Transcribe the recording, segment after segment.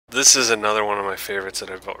This is another one of my favorites that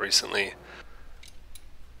I've built recently.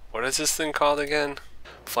 What is this thing called again?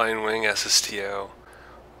 Flying Wing SSTO.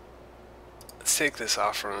 Let's take this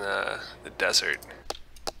off from the desert.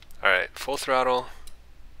 Alright, full throttle.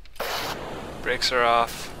 Brakes are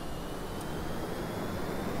off.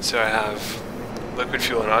 So I have liquid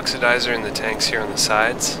fuel and oxidizer in the tanks here on the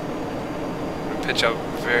sides. I'm going to pitch up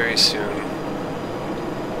very soon.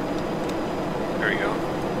 There we go.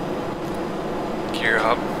 Gear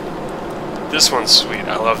up. This one's sweet.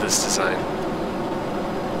 I love this design.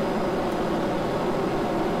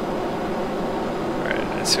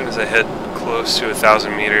 Alright, as soon as I hit close to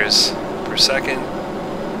 1,000 meters per second,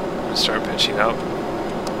 I'm going to start pitching up.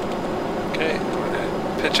 Okay, I'm going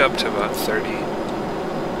to pitch up to about 30.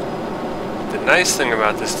 The nice thing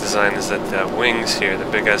about this design is that the wings here,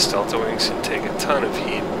 the big S Delta wings, can take a ton of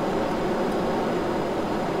heat.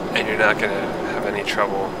 And you're not going to have any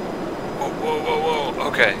trouble. Whoa, whoa, whoa, whoa.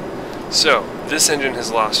 Okay, so this engine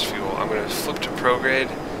has lost fuel. I'm going to flip to prograde,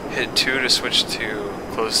 hit 2 to switch to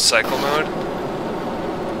closed cycle mode.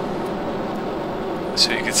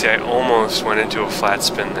 So you can see I almost went into a flat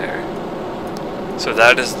spin there. So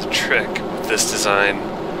that is the trick with this design.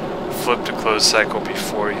 Flip to closed cycle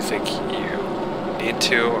before you think you need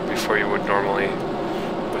to, or before you would normally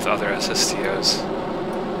with other SSTOs.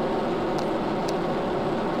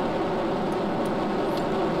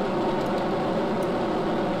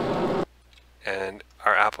 And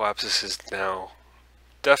our apoapsis is now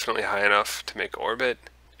definitely high enough to make orbit.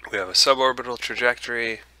 We have a suborbital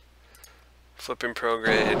trajectory, flipping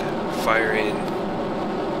prograde, firing.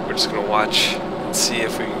 We're just going to watch and see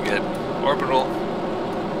if we can get orbital.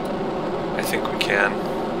 I think we can.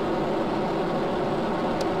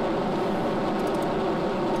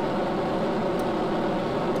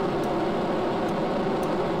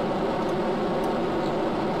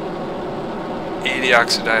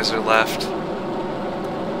 Oxidizer left.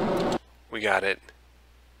 We got it.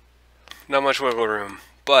 Not much wiggle room,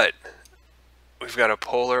 but we've got a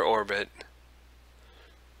polar orbit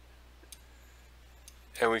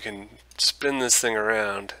and we can spin this thing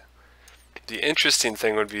around. The interesting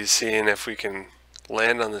thing would be seeing if we can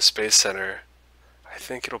land on the Space Center. I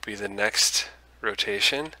think it'll be the next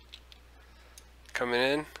rotation coming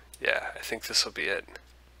in. Yeah, I think this will be it.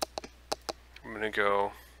 I'm gonna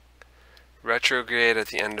go retrograde at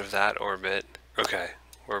the end of that orbit. Okay,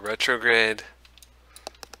 we're retrograde.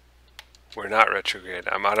 We're not retrograde.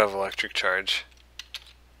 I'm out of electric charge.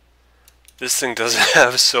 This thing doesn't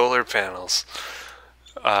have solar panels,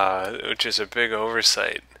 which is a big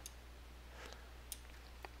oversight.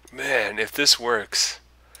 Man, if this works.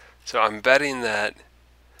 So I'm betting that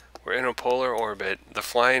we're in a polar orbit. The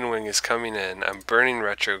flying wing is coming in. I'm burning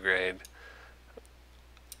retrograde.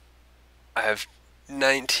 I have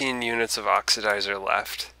 19 units of oxidizer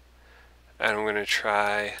left, and I'm going to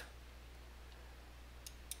try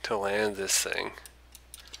to land this thing.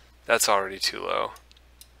 That's already too low.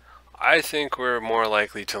 I think we're more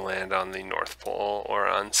likely to land on the North Pole or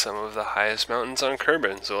on some of the highest mountains on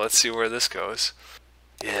Kerbal, so let's see where this goes.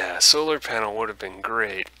 Yeah, solar panel would have been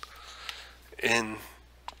great. In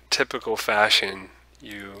typical fashion,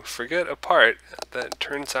 you forget a part that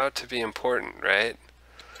turns out to be important, right?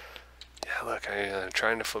 Yeah, look, I'm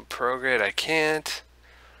trying to flip prograde. I can't.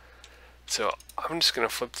 So I'm just going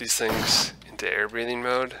to flip these things into air breathing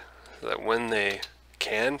mode so that when they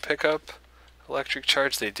can pick up electric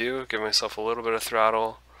charge, they do. Give myself a little bit of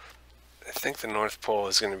throttle. I think the North Pole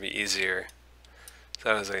is going to be easier.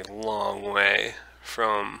 That is a long way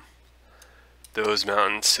from those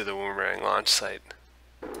mountains to the Boomerang launch site.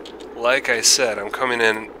 Like I said, I'm coming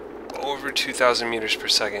in over 2,000 meters per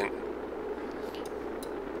second.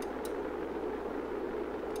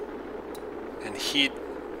 And heat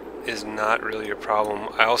is not really a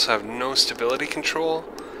problem. I also have no stability control,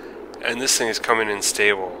 and this thing is coming in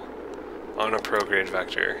stable on a prograde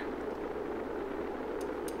vector.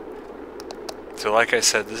 So like I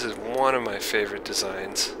said, this is one of my favorite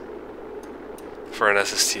designs for an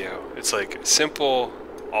SSTO. It's like simple,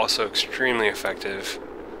 also extremely effective.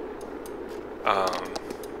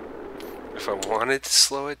 If I wanted to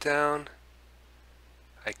slow it down,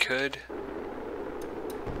 I could.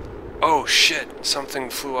 Oh shit, something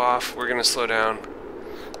flew off. We're gonna slow down.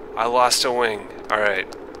 I lost a wing. Alright.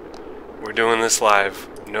 We're doing this live.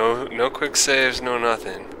 No quick saves, no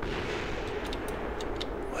nothing.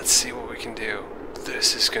 Let's see what we can do.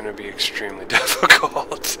 This is gonna be extremely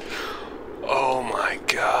difficult. Oh my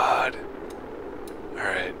god.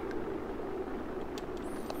 Alright.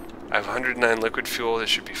 I have 109 liquid fuel, this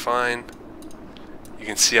should be fine. You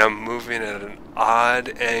can see I'm moving at an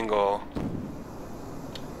odd angle.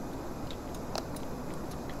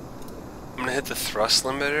 hit the thrust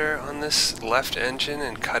limiter on this left engine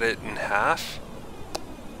and cut it in half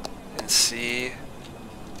and see.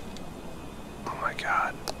 Oh my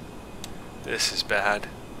god. This is bad.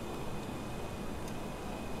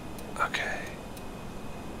 Okay.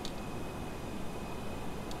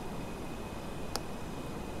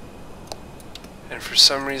 And for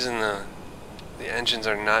some reason the engines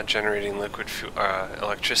are not generating liquid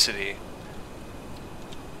electricity.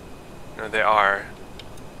 No, they are.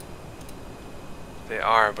 They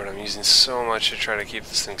are, but I'm using so much to try to keep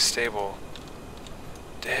this thing stable.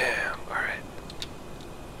 Damn, alright.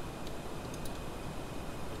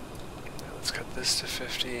 Let's cut this to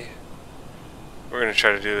 50. We're going to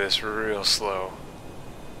try to do this real slow.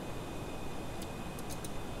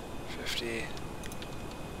 50.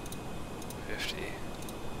 50.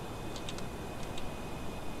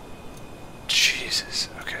 Jesus,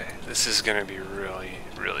 okay. This is going to be really,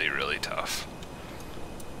 really, really tough.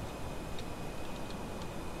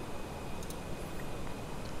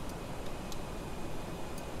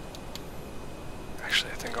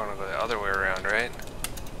 Actually, I think I want to go the other way around, right?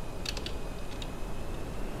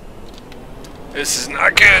 This is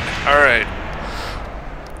not good. Alright.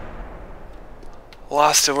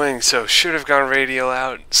 Lost a wing, so should have gone radial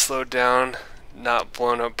out, slowed down, not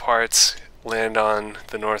blown up parts, land on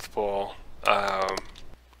the North Pole.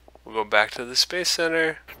 We'll go back to the Space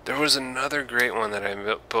Center. There was another great one that I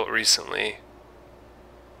built recently.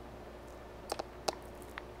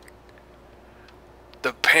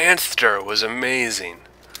 The Panther was amazing.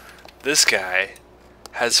 This guy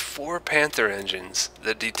has 4 Panther engines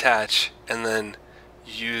that detach and then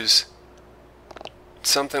use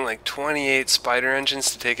something like 28 Spider engines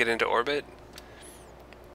to take it into orbit.